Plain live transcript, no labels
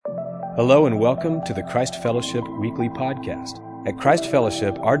Hello and welcome to the Christ Fellowship Weekly Podcast. At Christ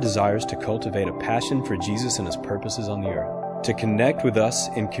Fellowship, our desire is to cultivate a passion for Jesus and His purposes on the earth. To connect with us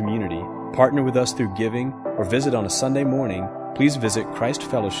in community, partner with us through giving, or visit on a Sunday morning, please visit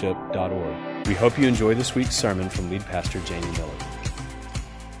christfellowship.org. We hope you enjoy this week's sermon from lead pastor Jamie Miller.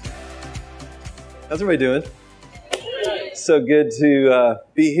 How's everybody doing? So good to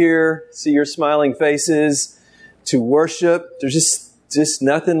be here, see your smiling faces, to worship. There's just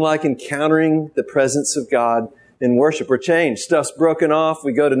nothing like encountering the presence of God in worship. We're changed. Stuff's broken off.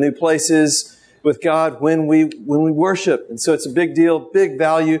 We go to new places with God when we worship. And so it's a big deal, big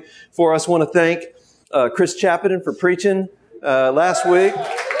value for us. I want to thank Chris Chapman for preaching last week.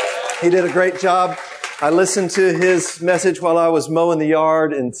 He did a great job. I listened to his message while I was mowing the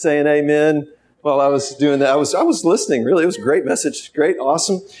yard and saying amen. While I was doing that, I was listening, really. It was a great message. Great,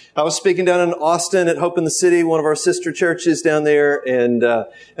 awesome. I was speaking down in Austin at Hope in the City, one of our sister churches down there, and had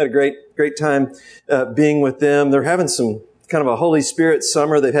a great time being with them. They're having some kind of a Holy Spirit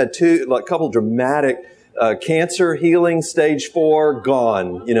summer. They've had a couple dramatic cancer healing, stage 4,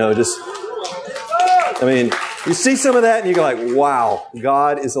 gone. You see some of that and you go like, wow,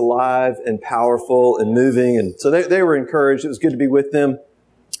 God is alive and powerful and moving. And so they were encouraged. It was good to be with them.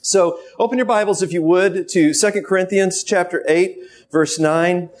 So open your Bibles, if you would, to 2 Corinthians chapter 8, verse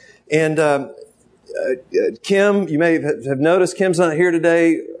 9. And Kim, you may have noticed, Kim's not here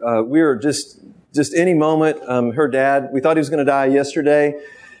today. We are just any moment. Her dad, we thought he was going to die yesterday.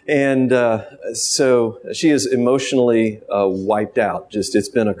 And so she is emotionally wiped out. It's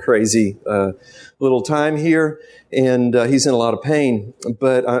been a crazy little time here. And he's in a lot of pain.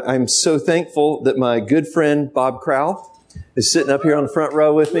 But I'm so thankful that my good friend, Bob Crowell, is sitting up here on the front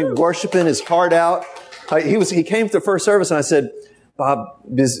row with me, worshiping his heart out. He came to the first service and I said, Bob,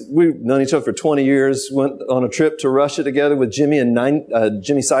 we've known each other for 20 years, went on a trip to Russia together with Jimmy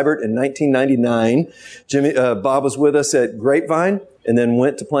Seibert in 1999. Bob was with us at Grapevine and then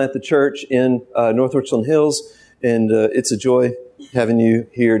went to plant the church in North Richland Hills. And it's a joy having you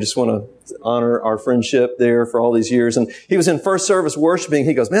here. Just want to honor our friendship there for all these years. And he was in first service worshiping.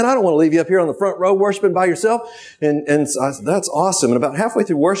 He goes, man, I don't want to leave you up here on the front row worshiping by yourself. And so I said, that's awesome. And about halfway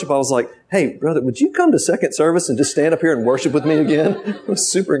through worship, I was like, hey, brother, would you come to second service and just stand up here and worship with me again? It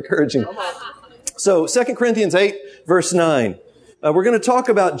was super encouraging. So 2 Corinthians 8, verse 9. We're going to talk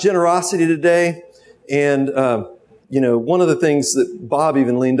about generosity today. And one of the things that Bob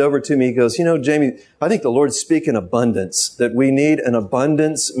even leaned over to me, he goes, Jamie, I think the Lord's speaking abundance, that we need an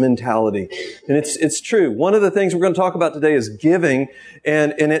abundance mentality. And it's true. One of the things we're going to talk about today is giving,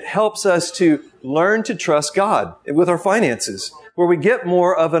 and it helps us to learn to trust God with our finances, where we get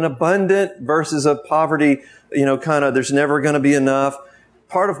more of an abundant versus a poverty, there's never going to be enough.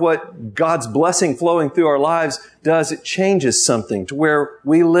 Part of what God's blessing flowing through our lives does, it changes something to where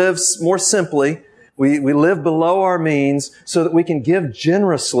we live more simply. We live below our means so that we can give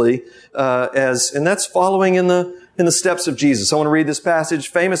generously, and that's following in the steps of Jesus. I want to read this passage,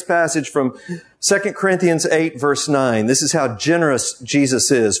 famous passage from 2 Corinthians 8, verse 9. This is how generous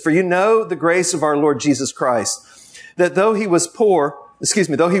Jesus is. For you know the grace of our Lord Jesus Christ, that though he was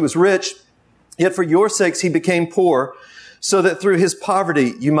rich, yet for your sakes he became poor, so that through his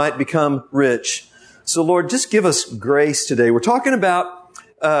poverty you might become rich. So Lord, just give us grace today. We're talking about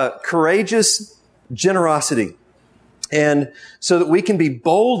courageous generosity. And so that we can be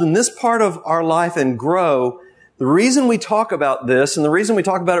bold in this part of our life and grow. The reason we talk about this, and the reason we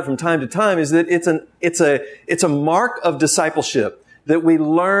talk about it from time to time, is that it's a mark of discipleship, that we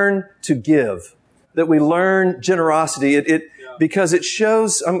learn to give, that we learn generosity. Because it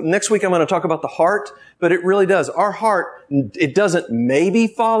shows, next week I'm going to talk about the heart, but it really does. Our heart, it doesn't maybe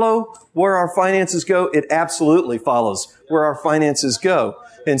follow where our finances go. It absolutely follows where our finances go.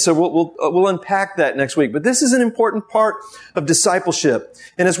 And so we'll unpack that next week. But this is an important part of discipleship.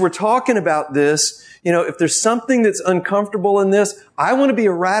 And as we're talking about this, if there's something that's uncomfortable in this, I want to be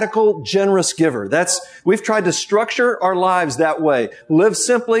a radical, generous giver. We've tried to structure our lives that way. Live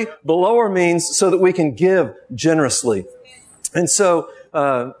simply, below our means, so that we can give generously. And so,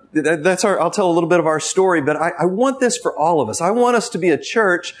 I'll tell a little bit of our story, but I want this for all of us. I want us to be a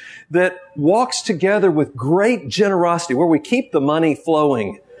church that walks together with great generosity, where we keep the money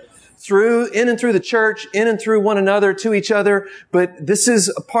flowing in and through the church, in and through one another, to each other. But this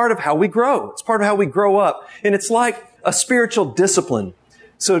is a part of how we grow. It's part of how we grow up. And it's like a spiritual discipline.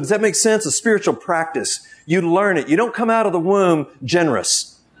 So does that make sense? A spiritual practice. You learn it. You don't come out of the womb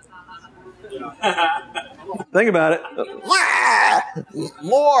generous. Think about it.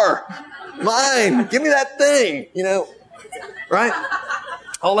 More. Mine. Give me that thing. Right?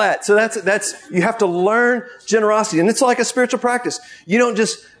 All that. So that's, you have to learn generosity. And it's like a spiritual practice. You don't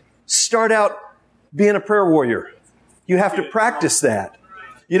just start out being a prayer warrior. You have to practice that.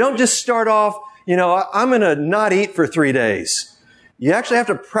 You don't just start off, I'm going to not eat for 3 days. You actually have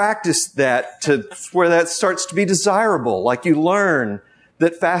to practice that to where that starts to be desirable. Like you learn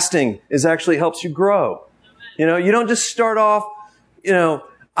that fasting actually helps you grow. You don't just start off,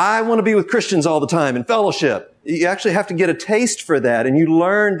 I want to be with Christians all the time in fellowship. You actually have to get a taste for that, and you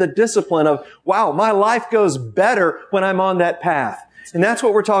learn the discipline of, wow, my life goes better when I'm on that path. And that's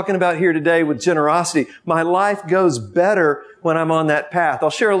what we're talking about here today with generosity. My life goes better when I'm on that path. I'll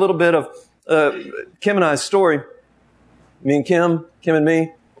share a little bit of Kim and I's story. Me and Kim and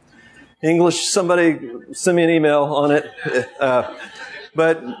me. English, somebody send me an email on it.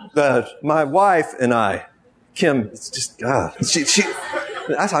 But my wife and I, Kim, it's just, God,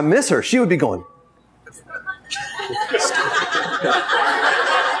 I miss her. She would be going,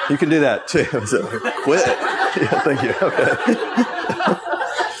 you can do that too. So, quit. Yeah, thank you. Okay.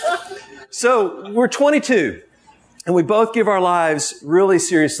 So we're 22, and we both give our lives really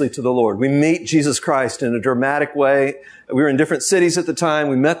seriously to the Lord. We meet Jesus Christ in a dramatic way. We were in different cities at the time.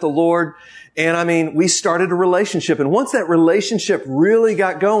 We met the Lord. And we started a relationship. And once that relationship really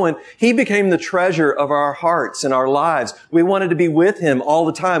got going, He became the treasure of our hearts and our lives. We wanted to be with Him all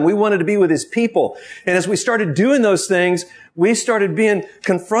the time. We wanted to be with His people. And as we started doing those things, we started being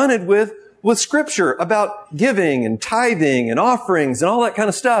confronted with Scripture about giving and tithing and offerings and all that kind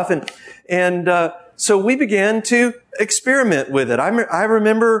of stuff. So we began to experiment with it. I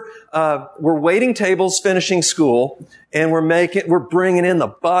remember we're waiting tables finishing school, and we're bringing in the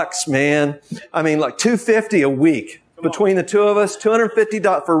bucks, man. Like $250 a week between the two of us,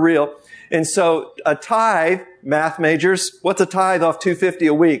 $250 for real. And so a tithe, math majors, what's a tithe off $250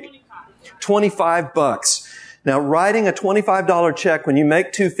 a week? $25. Now, writing a $25 check when you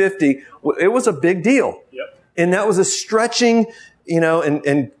make $250, it was a big deal. Yep. And that was a stretching,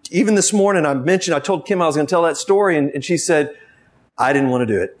 and even this morning I told Kim I was going to tell that story, and she said, I didn't want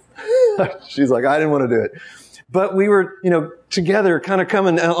to do it. She's like, I didn't want to do it. But we were, together kind of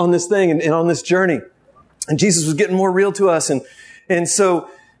coming on this thing and on this journey. And Jesus was getting more real to us. And so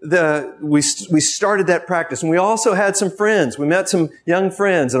we started that practice. And we also had some friends. We met some young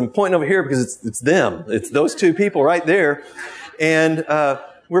friends. And I'm pointing over here because it's them. It's those two people right there. And,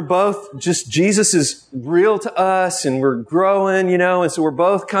 we're both just, Jesus is real to us, and we're growing, and so we're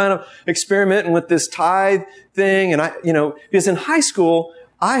both kind of experimenting with this tithe thing. And because in high school,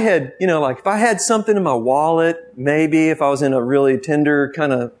 I had, if I had something in my wallet, maybe if I was in a really tender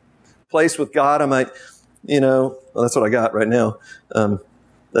kind of place with God, I might, well, that's what I got right now.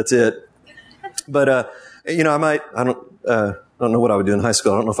 That's it. But, I don't know what I would do in high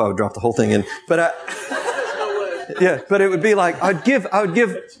school. I don't know if I would drop the whole thing in, but yeah, but it would be like, I would give,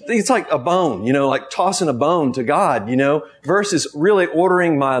 it's like a bone, like tossing a bone to God, versus really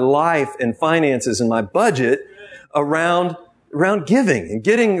ordering my life and finances and my budget around giving and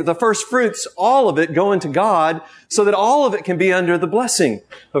getting the first fruits, all of it going to God so that all of it can be under the blessing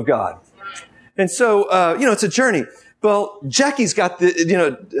of God. And so, it's a journey. Well, Jackie's got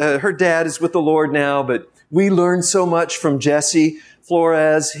her dad is with the Lord now, but we learned so much from Jesse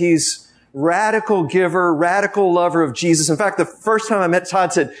Flores. He's radical giver, radical lover of Jesus. In fact, the first time I met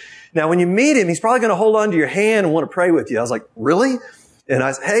Todd said, now when you meet him, he's probably going to hold on to your hand and want to pray with you. I was like, really? And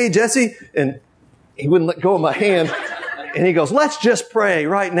I said, hey, Jesse. And he wouldn't let go of my hand. And he goes, let's just pray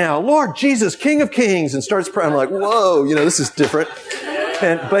right now. Lord Jesus, King of Kings, and starts praying. I'm like, whoa, this is different.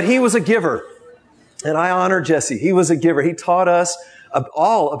 But he was a giver. And I honor Jesse. He was a giver. He taught us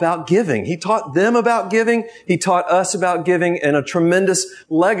all about giving. He taught them about giving. He taught us about giving, and a tremendous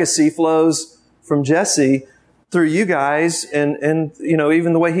legacy flows from Jesse through you guys and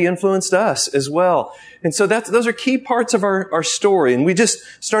even the way he influenced us as well. And so those are key parts of our story. And we just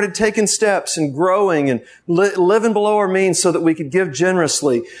started taking steps and growing and living below our means so that we could give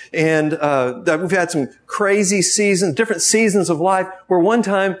generously. And we've had some crazy seasons, different seasons of life, where one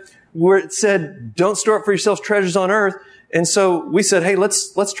time where it said, don't store up for yourselves treasures on earth. And so we said, hey,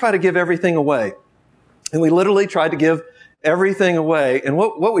 let's try to give everything away. And we literally tried to give everything away. And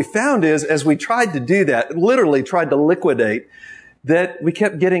what we found is, as we tried to do that, literally tried to liquidate, that we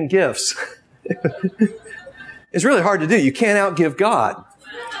kept getting gifts. It's really hard to do. You can't outgive God.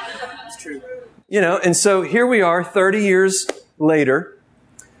 It's true. And so here we are 30 years later.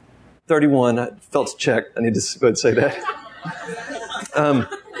 31. I felt to check. I need to go ahead and say that.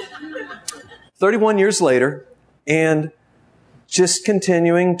 31 years later, and just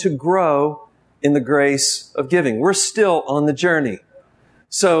continuing to grow in the grace of giving. We're still on the journey.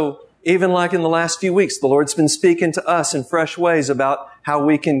 So even like in the last few weeks, the Lord's been speaking to us in fresh ways about how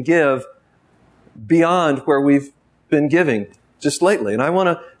we can give beyond where we've been giving just lately. And I want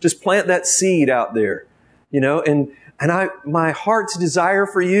to just plant that seed out there, and my heart's desire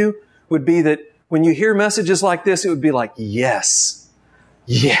for you would be that when you hear messages like this, it would be like, yes,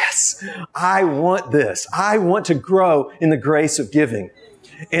 I want this. I want to grow in the grace of giving.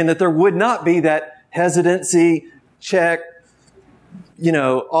 And that there would not be that hesitancy, check,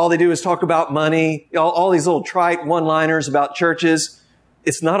 all they do is talk about money, all these little trite one-liners about churches.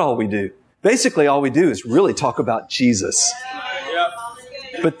 It's not all we do. Basically, all we do is really talk about Jesus.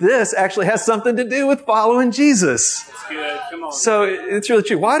 But this actually has something to do with following Jesus. So it's really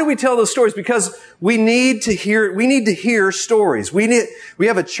true. Why do we tell those stories? Because we need to hear stories. We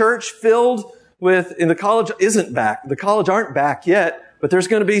have a church filled with, and the college isn't back. The college aren't back yet, but there's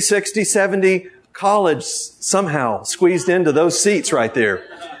going to be 60, 70 college somehow squeezed into those seats right there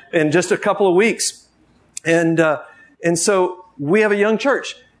in just a couple of weeks. And so we have a young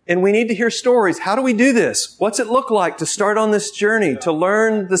church. And we need to hear stories. How do we do this? What's it look like to start on this journey, to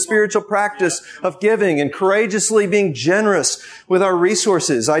learn the spiritual practice of giving and courageously being generous with our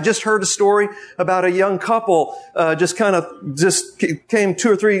resources? I just heard a story about a young couple, just came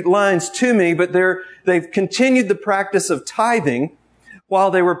 2 or 3 lines to me, but they've continued the practice of tithing while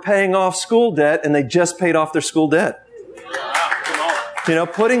they were paying off school debt, and they just paid off their school debt.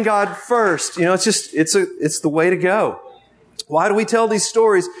 Putting God first, it's the way to go. Why do we tell these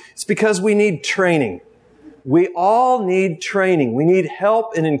stories? It's because we need training. We all need training. We need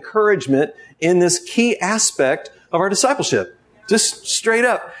help and encouragement in this key aspect of our discipleship. Just straight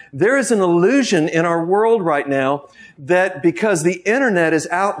up. There is an illusion in our world right now that because the internet is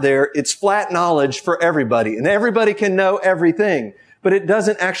out there, it's flat knowledge for everybody, and everybody can know everything. But it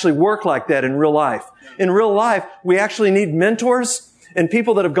doesn't actually work like that in real life. In real life, we actually need mentors and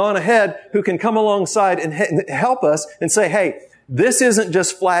people that have gone ahead who can come alongside and help us and say, hey, this isn't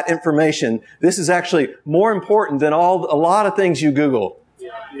just flat information. This is actually more important than a lot of things you Google.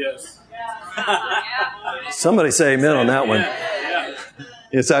 Yes. Somebody say amen on that one.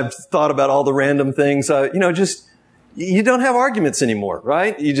 Yes, I've thought about all the random things. You don't have arguments anymore,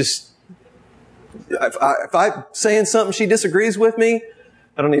 right? If I'm saying something she disagrees with me,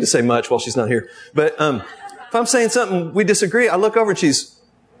 I don't need to say much while she's not here. But if I'm saying something we disagree, I look over and she's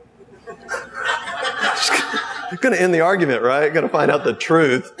going to end the argument, right? Going to find out the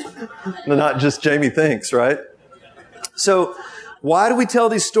truth, not just Jamie thinks, right? So why do we tell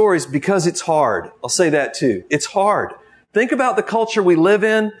these stories? Because it's hard. I'll say that too. It's hard. Think about the culture we live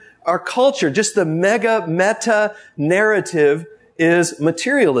in. Our culture, just the meta narrative is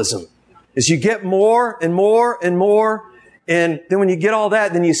materialism. Is you get more and more and more, and then when you get all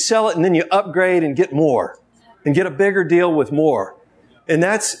that, then you sell it and then you upgrade and get more and get a bigger deal with more. And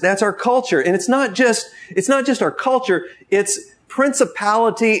that's our culture. And it's not just our culture, it's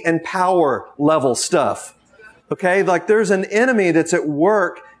principality and power level stuff. Okay? Like there's an enemy that's at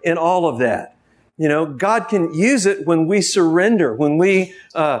work in all of that. God can use it when we surrender, when we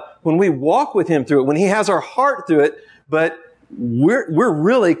walk with Him through it, when He has our heart through it, but we're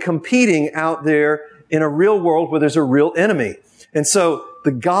really competing out there in a real world where there's a real enemy. And so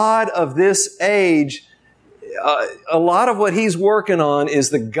the God of this age, a lot of what He's working on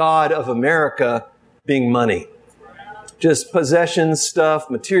is the God of America being money. Just possessions stuff,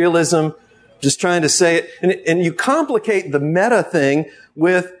 materialism, just trying to say it. And you complicate the meta thing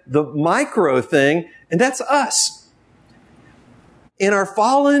with the micro thing, and that's us. In our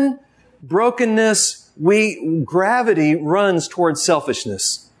fallen brokenness, gravity runs towards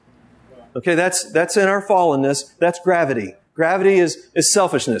selfishness. Okay, that's in our fallenness. That's gravity. Gravity is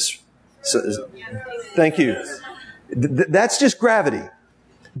selfishness. Thank you. That's just gravity.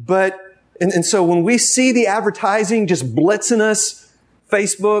 But, and so when we see the advertising just blitzing us,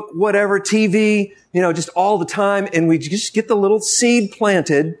 Facebook, whatever, TV, just all the time, and we just get the little seed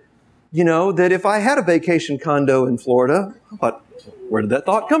planted, that if I had a vacation condo in Florida, where did that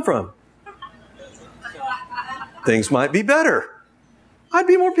thought come from? Things might be better. I'd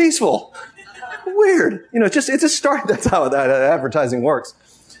be more peaceful. Weird. It's a start. That's how that advertising works.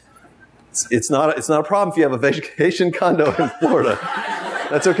 It's not a problem if you have a vacation condo in Florida.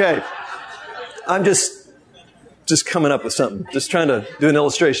 That's okay. I'm just coming up with something. Just trying to do an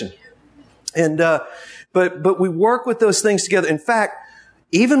illustration. And, but we work with those things together. In fact,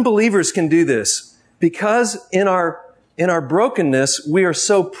 even believers can do this because in our brokenness, we are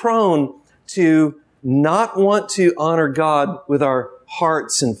so prone to not want to honor God with our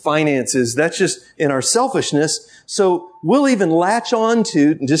hearts and finances. That's just in our selfishness. So we'll even latch on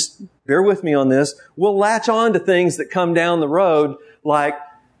to, just bear with me on this, we'll latch on to things that come down the road like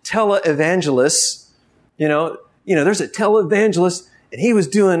televangelists. There's a televangelist and he was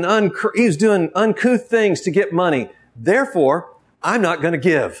doing uncouth things to get money. Therefore, I'm not going to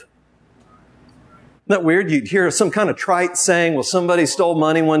give. Isn't that weird? You'd hear some kind of trite saying, well, somebody stole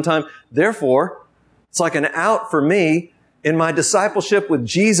money one time. Therefore, it's like an out for me in my discipleship with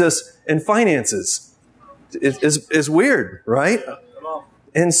Jesus and finances. It's weird, right?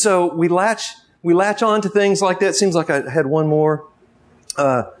 And so we latch on to things like that. Seems like I had one more.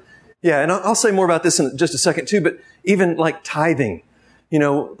 And I'll say more about this in just a second too, but even like tithing,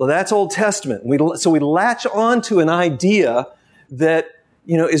 that's Old Testament. So we latch on to an idea that,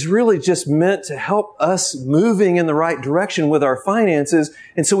 is really just meant to help us moving in the right direction with our finances.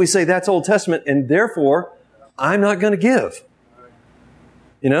 And so we say that's Old Testament, and therefore I'm not going to give.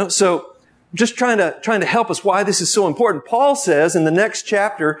 So just trying to help us why this is so important. Paul says in the next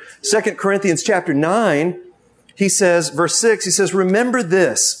chapter, 2 Corinthians chapter 9, he says, verse 6, he says, remember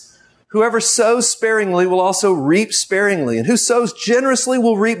this, whoever sows sparingly will also reap sparingly, and who sows generously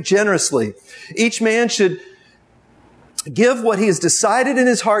will reap generously. Each man should give what he has decided in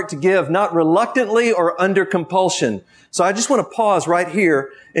his heart to give, not reluctantly or under compulsion. So I just want to pause right here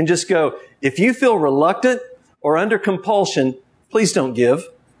and just go, if you feel reluctant or under compulsion, please don't give.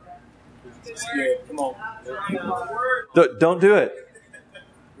 Come on. Don't do it.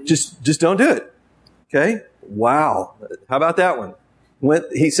 Just don't do it. Okay? Wow. How about that one?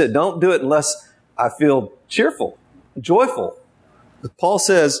 He said, don't do it unless I feel cheerful, joyful. Paul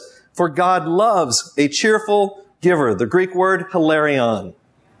says, for God loves a cheerful giver. The Greek word, hilarion.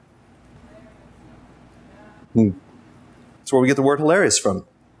 That's where we get the word hilarious from.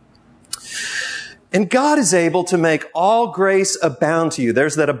 And God is able to make all grace abound to you.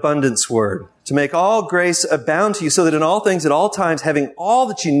 There's that abundance word. To make all grace abound to you so that in all things at all times, having all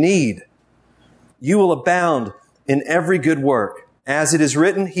that you need, you will abound in every good work. As it is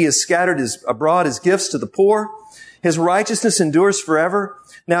written, He has scattered abroad His gifts to the poor. His righteousness endures forever.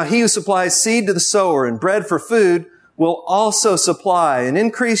 Now He who supplies seed to the sower and bread for food will also supply and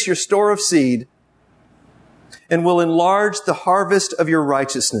increase your store of seed and will enlarge the harvest of your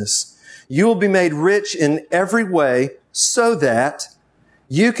righteousness. You will be made rich in every way so that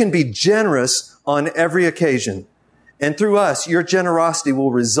you can be generous on every occasion. And through us, your generosity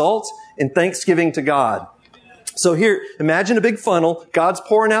will result in thanksgiving to God. So here, imagine a big funnel. God's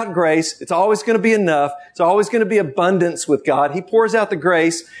pouring out grace. It's always going to be enough. It's always going to be abundance with God. He pours out the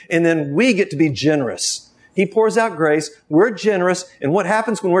grace, and then we get to be generous. He pours out grace. We're generous. And what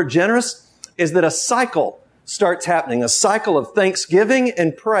happens when we're generous is that a cycle starts happening, a cycle of thanksgiving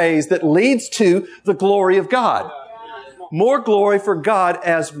and praise that leads to the glory of God. More glory for God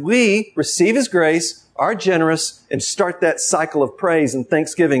as we receive His grace, are generous, and start that cycle of praise and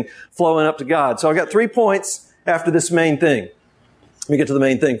thanksgiving flowing up to God. So I got 3 points after this main thing. Let me get to the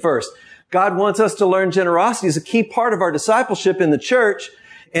main thing first. God wants us to learn generosity as a key part of our discipleship in the church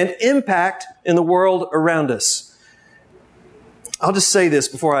and impact in the world around us. I'll just say this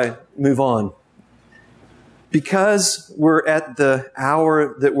before I move on. Because we're at the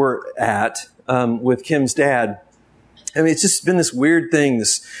hour that we're at with Kim's dad, I mean, it's just been this weird thing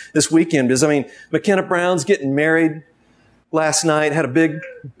this weekend. Because, McKenna Brown's getting married last night, had a big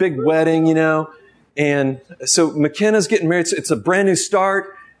wedding, And so McKenna's getting married. It's a brand new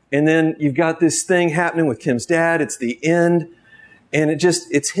start. And then you've got this thing happening with Kim's dad. It's the end. And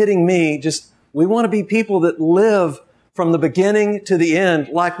it's hitting me. We want to be people that live from the beginning to the end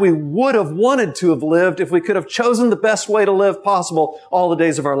like we would have wanted to have lived if we could have chosen the best way to live possible all the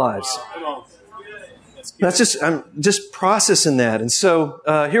days of our lives. I'm just processing that. And so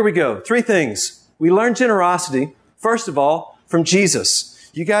here we go. 3 things. We learn generosity, first of all, from Jesus.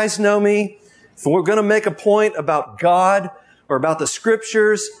 You guys know me. If we're going to make a point about God or about the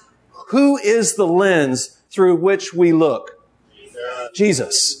Scriptures, who is the lens through which we look?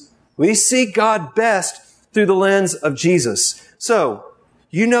 Jesus. We see God best through the lens of Jesus. So,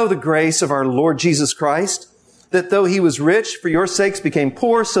 you know the grace of our Lord Jesus Christ, that though He was rich, for your sakes became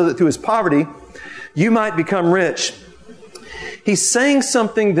poor, so that through His poverty you might become rich. He's saying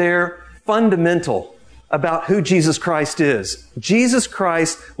something there fundamental about who Jesus Christ is. Jesus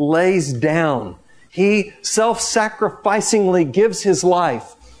Christ lays down. He self-sacrificingly gives His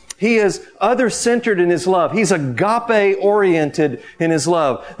life. He is other-centered in His love. He's agape-oriented in His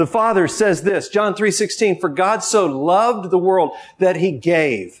love. The Father says this, John 3:16, for God so loved the world that He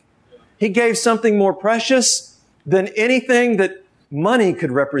gave. He gave something more precious than anything that money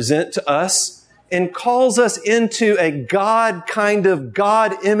could represent to us and calls us into a God kind of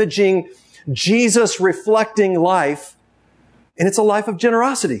God-imaging, Jesus-reflecting life. And it's a life of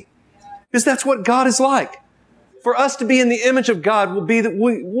generosity. Because that's what God is like. For us to be in the image of God will be that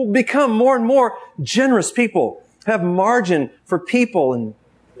we will become more and more generous people, have margin for people and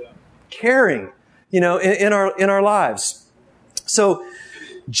caring. in our lives. So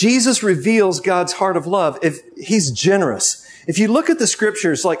Jesus reveals God's heart of love. If He's generous. If you look at the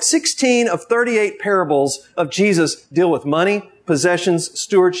scriptures, like 16 of 38 parables of Jesus deal with money, possessions,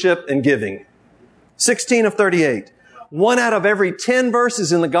 stewardship, and giving. 16 of 38. 1 out of every 10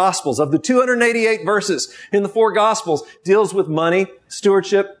 verses in the Gospels, of the 288 verses in the 4 Gospels, deals with money,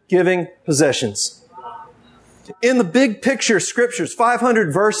 stewardship, giving, possessions. In the big picture scriptures,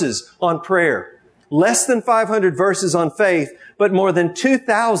 500 verses on prayer, less than 500 verses on faith, but more than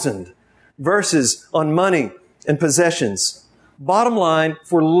 2,000 verses on money and possessions. Bottom line,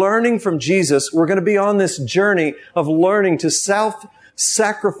 if we're learning from Jesus, we're going to be on this journey of learning to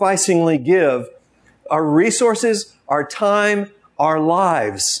self-sacrificingly give our resources, our time, our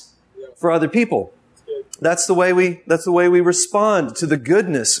lives for other people. That's the way we respond to the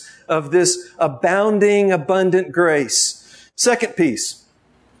goodness of this abounding, abundant grace. Second piece,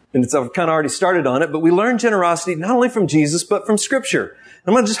 and I've kind of already started on it, but we learn generosity not only from Jesus, but from Scripture.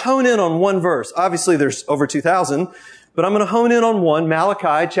 I'm going to just hone in on one verse. Obviously, there's over 2,000, but I'm going to hone in on one,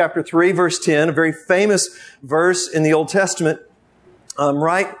 Malachi chapter 3, verse 10, a very famous verse in the Old Testament,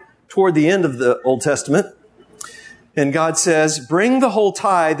 right toward the end of the Old Testament. And God says, "Bring the whole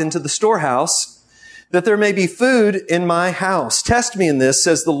tithe into the storehouse, that there may be food in my house. Test me in this,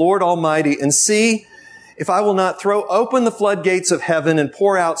 says the Lord Almighty, and see if I will not throw open the floodgates of heaven and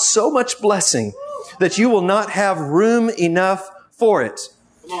pour out so much blessing that you will not have room enough for it."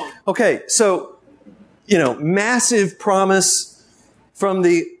 Okay, so, massive promise from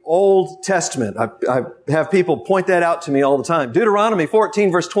the Old Testament. I have people point that out to me all the time. Deuteronomy 14,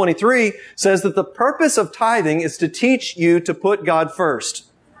 verse 23 says that the purpose of tithing is to teach you to put God first.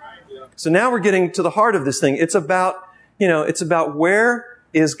 So now we're getting to the heart of this thing. It's about where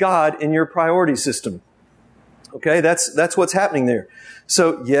is God in your priority system. Okay, that's what's happening there.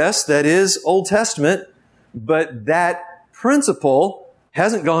 So yes, that is Old Testament, but that principle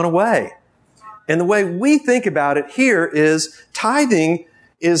hasn't gone away. And the way we think about it here is tithing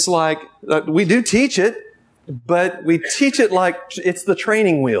is like, we do teach it, but we teach it like it's the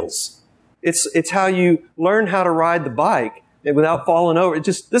training wheels. It's how you learn how to ride the bike without falling over.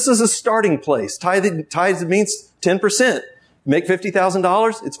 This is a starting place. Tithe means 10%. You make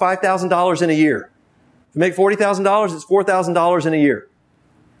 $50,000, it's $5,000 in a year. If you make $40,000, it's $4,000 in a year.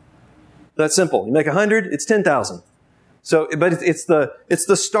 That's simple. You make 100, it's 10,000. So, but it's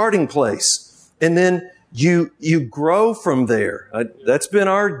the starting place. And then you grow from there. That's been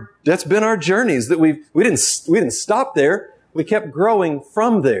our journeys that we didn't stop there. We kept growing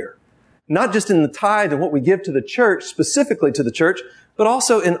from there. Not just in the tithe and what we give to the church, specifically to the church, but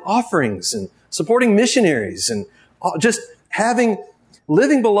also in offerings and supporting missionaries and just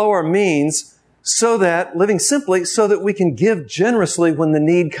living below our means living simply so that we can give generously when the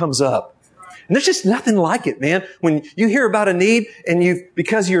need comes up. And there's just nothing like it, man. When you hear about a need and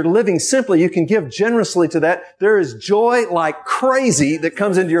because you're living simply, you can give generously to that. There is joy like crazy that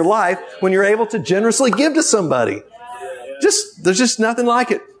comes into your life when you're able to generously give to somebody. There's just nothing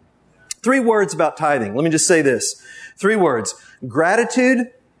like it. 3 words about tithing. Let me just say this. 3 words. Gratitude,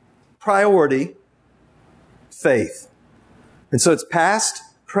 priority, faith. And so it's past,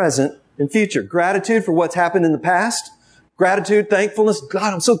 present, and future. Gratitude for what's happened in the past. Gratitude, thankfulness.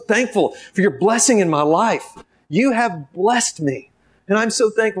 God, I'm so thankful for your blessing in my life. You have blessed me. And I'm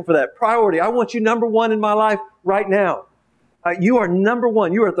so thankful for that. Priority. I want you number 1 in my life right now. You are number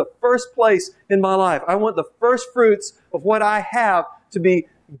 1. You are at the first place in my life. I want the first fruits of what I have to be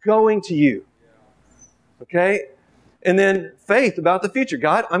going to you. Okay? And then faith about the future.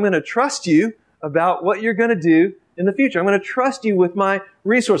 God, I'm going to trust you about what you're going to do in the future. I'm going to trust you with my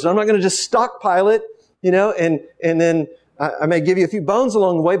resources. I'm not going to just stockpile it, and then I may give you a few bones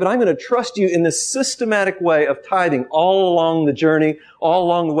along the way, but I'm going to trust you in this systematic way of tithing all along the journey, all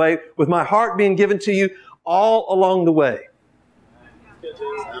along the way, with my heart being given to you all along the way.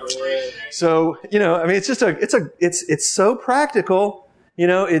 So, it's so practical.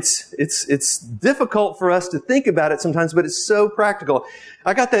 It's difficult for us to think about it sometimes, but it's so practical.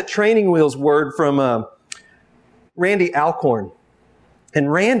 I got that training wheels word from Randy Alcorn.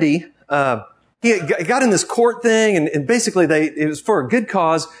 And Randy, he got in this court thing, and basically it was for a good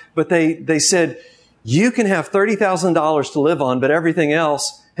cause, but they said, you can have $30,000 to live on, but everything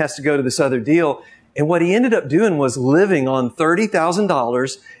else has to go to this other deal. And what he ended up doing was living on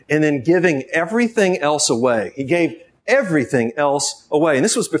 $30,000 and then giving everything else away. He gave everything else away. And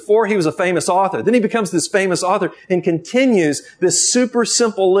this was before he was a famous author. Then he becomes this famous author and continues this super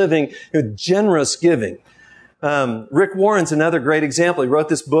simple living with generous giving. Rick Warren's another great example. He wrote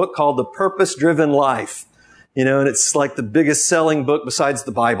this book called The Purpose-Driven Life. And it's like the biggest selling book besides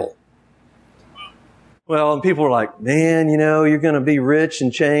the Bible. Well, and people were like, man, you're going to be rich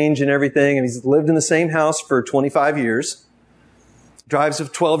and change and everything. And he's lived in the same house for 25 years, drives a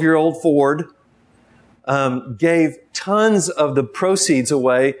 12-year-old Ford, gave tons of the proceeds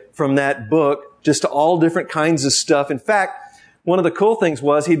away from that book just to all different kinds of stuff. In fact, one of the cool things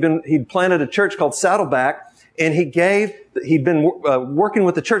was he'd planted a church called Saddleback, and he'd been working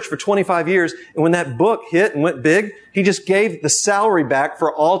with the church for 25 years. And when that book hit and went big, he just gave the salary back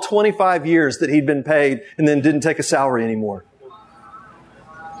for all 25 years that he'd been paid and then didn't take a salary anymore.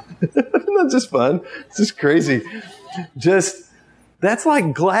 That's just fun. It's just crazy. That's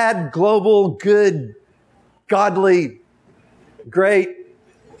like glad, global, good, godly, great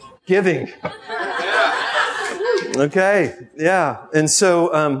giving. Okay. Yeah. And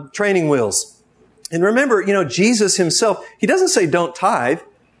so, training wheels. And remember, Jesus himself, he doesn't say don't tithe.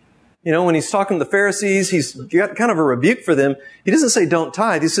 When he's talking to the Pharisees, he's got kind of a rebuke for them. He doesn't say don't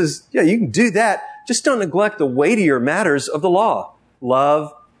tithe. He says, yeah, you can do that. Just don't neglect the weightier matters of the law.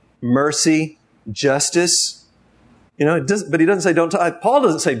 Love, mercy, justice. But he doesn't say don't tithe. Paul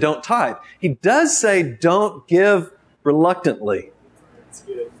doesn't say don't tithe. He does say don't give reluctantly.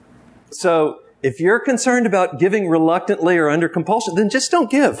 So if you're concerned about giving reluctantly or under compulsion, then just don't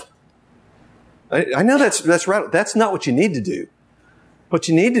give. I know that's right. That's not what you need to do. What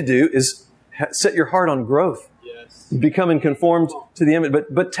you need to do is set your heart on growth, becoming conformed to the image.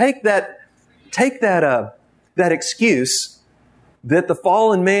 But take that excuse that the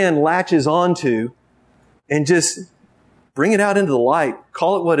fallen man latches onto, and just bring it out into the light.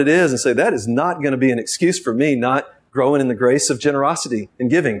 Call it what it is, and say that is not going to be an excuse for me not growing in the grace of generosity and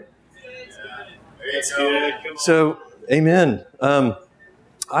giving. So, amen.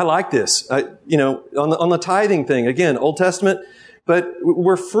 I like this. On the tithing thing, again, Old Testament, but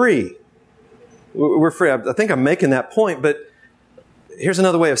we're free. We're free. I think I'm making that point, but here's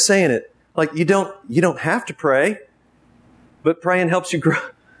another way of saying it. Like, you don't have to pray, but praying helps you grow.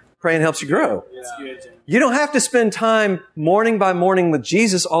 Praying helps you grow. Yeah. You don't have to spend time morning by morning with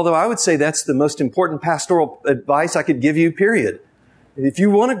Jesus, although I would say that's the most important pastoral advice I could give you, period. If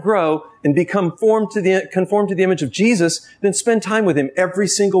you want to grow and become conformed to the image of Jesus, then spend time with Him every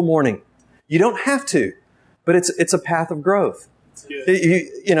single morning. You don't have to, but it's a path of growth.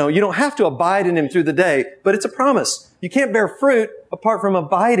 You don't have to abide in Him through the day, but it's a promise. You can't bear fruit apart from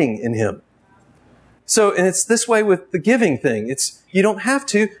abiding in Him. So, and it's this way with the giving thing. You don't have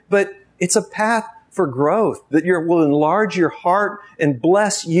to, but it's a path for growth that will enlarge your heart and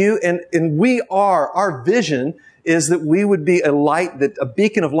bless you. And our vision is that we would be a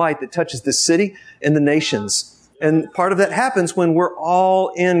beacon of light that touches this city and the nations. And part of that happens when we're all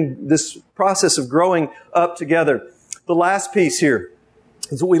in this process of growing up together. The last piece here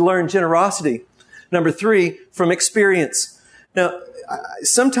is what we learn: generosity. Number 3, from experience. Now,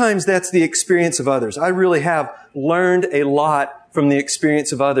 sometimes that's the experience of others. I really have learned a lot from the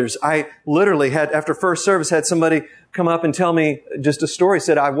experience of others. I literally after first service, had somebody come up and tell me just a story.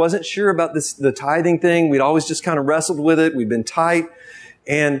 Said, I wasn't sure about the tithing thing. We'd always just kind of wrestled with it. We'd been tight.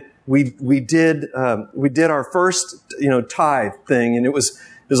 And we did our first, tithe thing. And it was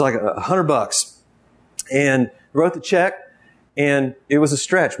like $100. And wrote the check, and it was a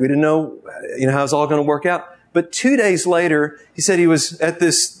stretch. We didn't know, how it was all going to work out. But 2 days later, he said he was at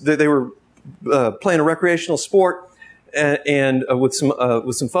they were playing a recreational sport and with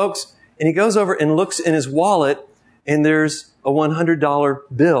some folks. And he goes over and looks in his wallet, and there's a $100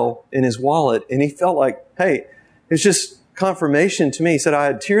 bill in his wallet. And he felt like, hey, it's just confirmation to me. He said, I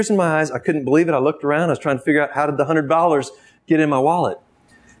had tears in my eyes. I couldn't believe it. I looked around. I was trying to figure out, how did the $100 get in my wallet?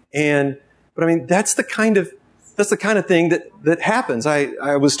 But I mean, that's the kind of thing that happens.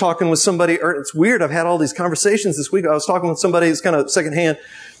 I was talking with somebody, it's weird. I've had all these conversations this week. I was talking with somebody, it's kind of secondhand,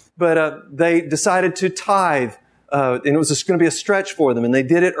 but they decided to tithe. And it was just going to be a stretch for them. And they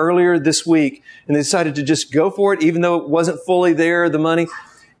did it earlier this week, and they decided to just go for it, even though it wasn't fully there, the money.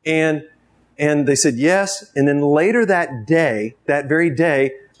 And they said yes. And then later that very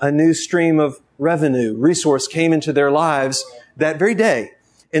day, a new stream of resource came into their lives that very day.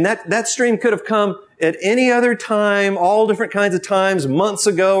 And that stream could have come at any other time, all different kinds of times, months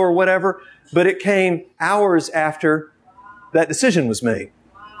ago or whatever, but it came hours after that decision was made.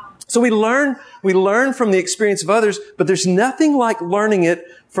 So we learn from the experience of others, but there's nothing like learning it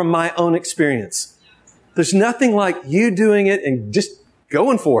from my own experience. There's nothing like you doing it and just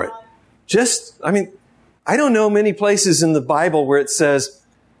going for it. I don't know many places in the Bible where it says,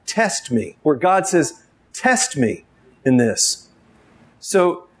 test me, where God says, test me in this.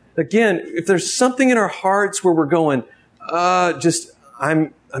 So again, if there's something in our hearts where we're going,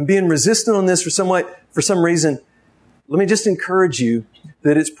 I'm being resistant on this for some reason, let me just encourage you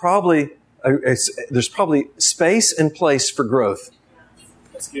that it's probably there's probably space and place for growth.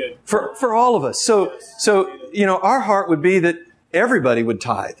 That's good. For all of us. So, our heart would be that everybody would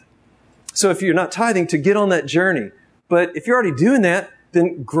tithe. So if you're not tithing, to get on that journey. But if you're already doing that,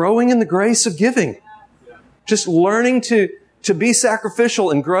 then growing in the grace of giving. Just learning to be sacrificial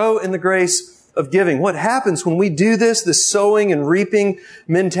and grow in the grace of giving. What happens when we do this sowing and reaping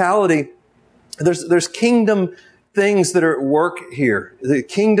mentality, there's kingdom things that are at work here. The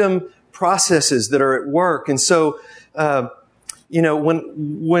kingdom processes that are at work. And so,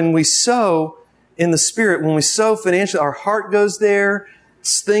 when we sow in the Spirit, when we sow financially, our heart goes there,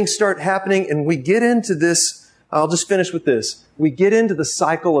 things start happening, and we get into this. I'll just finish with this. We get into the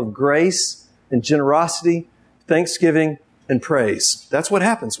cycle of grace and generosity, thanksgiving, and praise. That's what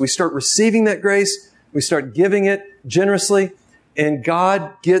happens. We start receiving that grace. We start giving it generously, and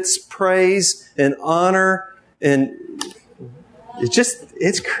God gets praise and honor, and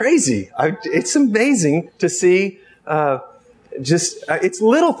it's crazy. It's amazing to see. It's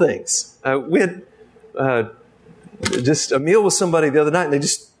little things. We had just a meal with somebody the other night, and they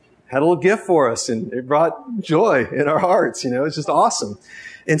just had a little gift for us, and it brought joy in our hearts. It's just awesome.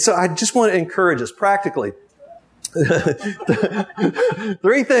 And so I just want to encourage us practically.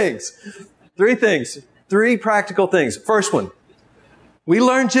 Three practical things. First one, we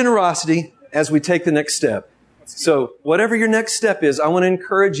learn generosity as we take the next step. So whatever your next step is, I want to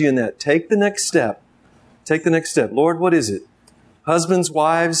encourage you in that. Take the next step. Take the next step. Lord, what is it? Husbands,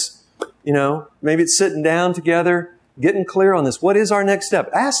 wives, maybe it's sitting down together, getting clear on this. What is our next step?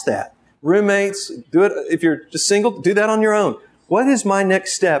 Ask that. Roommates, do it. If you're just single, do that on your own. What is my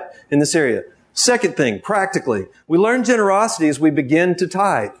next step in this area? Second thing, practically, we learn generosity as we begin to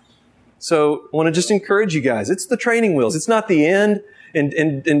tithe. So I want to just encourage you guys. It's the training wheels. It's not the end.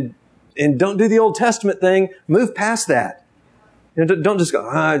 And don't do the Old Testament thing. Move past that. Don't just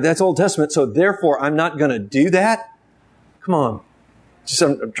go, that's Old Testament, so therefore I'm not going to do that. Come on.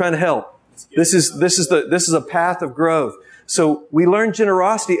 I'm trying to help. This is a path of growth. So we learn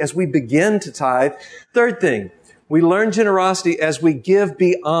generosity as we begin to tithe. Third thing, we learn generosity as we give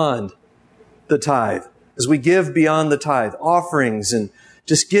beyond the tithe. As we give beyond the tithe, offerings, and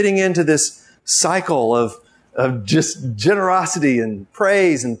just getting into this cycle of just generosity and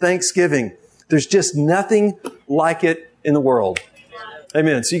praise and thanksgiving. There's just nothing like it in the world.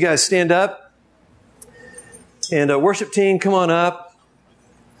 Amen. So you guys stand up. And worship team, come on up.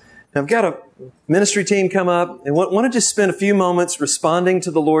 I've got a ministry team come up and want to just spend a few moments responding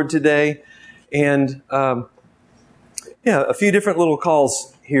to the Lord today. And a few different little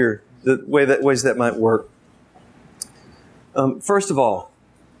calls here, ways that might work. First of all,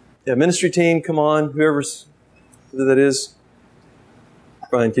 ministry team, come on, who that is.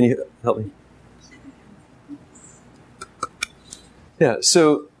 Brian, can you help me? Yeah,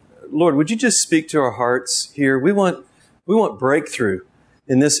 so Lord, would you just speak to our hearts here? We want breakthrough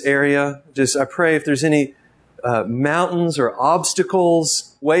in this area. I pray if there's any mountains or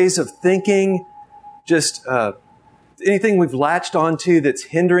obstacles, ways of thinking, just anything we've latched onto that's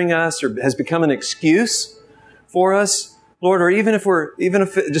hindering us or has become an excuse for us, Lord, or even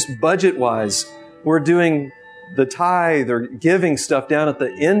if just budget-wise, we're doing the tithe or giving stuff down at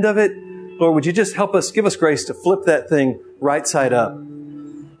the end of it, Lord, would you just help us, give us grace to flip that thing right side up.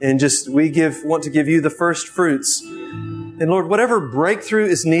 And just, want to give you the first fruits. And Lord, whatever breakthrough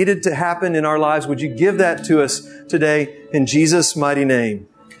is needed to happen in our lives, would you give that to us today in Jesus' mighty name?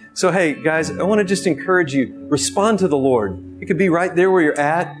 So, hey, guys, I want to just encourage you, respond to the Lord. It could be right there where you're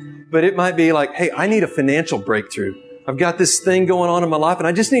at, but it might be like, hey, I need a financial breakthrough. I've got this thing going on in my life, and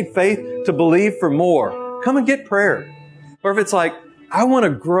I just need faith to believe for more. Come and get prayer. Or if it's like, I want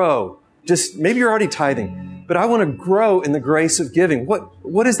to grow, maybe you're already tithing, but I want to grow in the grace of giving.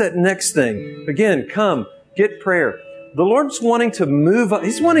 What is that next thing? Again, come, get prayer. The Lord's wanting to move up.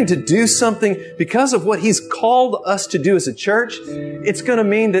 He's wanting to do something because of what He's called us to do as a church. It's going to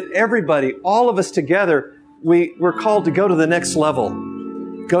mean that everybody, all of us together, we're called to go to the next level.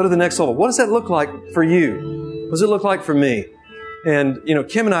 Go to the next level. What does that look like for you? What does it look like for me? And,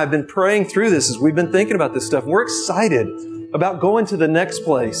 Kim and I have been praying through this as we've been thinking about this stuff. We're excited about going to the next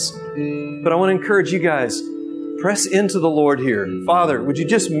place. But I want to encourage you guys, press into the Lord here. Father, would you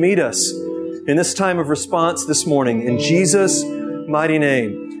just meet us in this time of response this morning in Jesus' mighty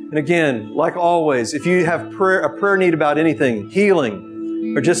name. And again, like always, if you have a prayer need about anything,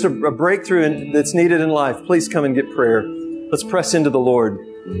 healing, or just a breakthrough that's needed in life, please come and get prayer. Let's press into the Lord.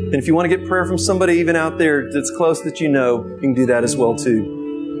 And if you want to get prayer from somebody even out there that's close that you know, you can do that as well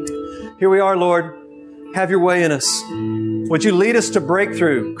too. Here we are, Lord. Have your way in us. Would you lead us to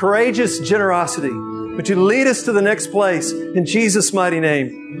breakthrough, courageous generosity, Would you lead us to the next place in Jesus' mighty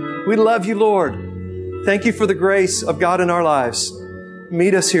name? We love you, Lord. Thank you for the grace of God in our lives.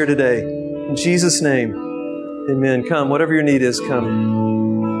 Meet us here today. In Jesus' name, amen. Come, whatever your need is, come.